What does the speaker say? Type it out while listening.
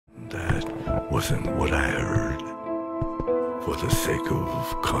wasn't what I heard. For the sake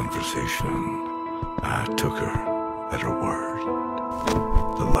of conversation, I took her at her word.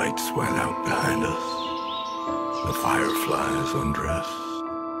 The lights went out behind us, the fireflies undressed,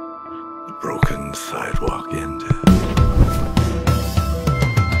 the broken sidewalk ended.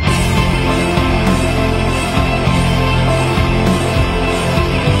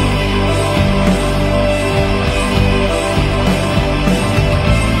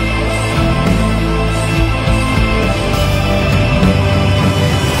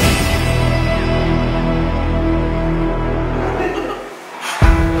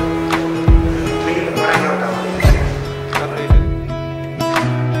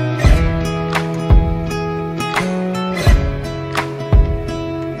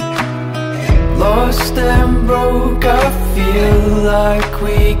 Lost and broke, I feel like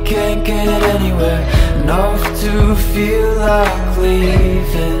we can't get anywhere. Enough to feel like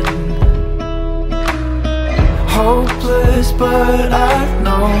leaving. Hopeless, but I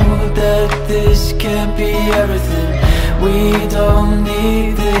know that this can't be everything. We don't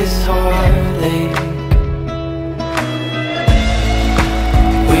need this heartache.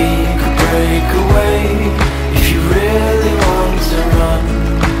 We could break away if you really want to run.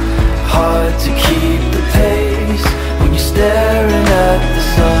 Hard to keep the pace when you're staring at the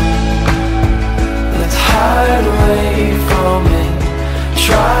sun. Let's hide away from it,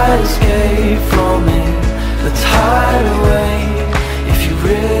 try to escape from it. Let's hide away if you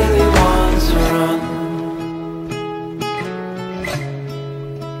really want to run.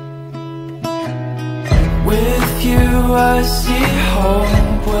 With you I see home.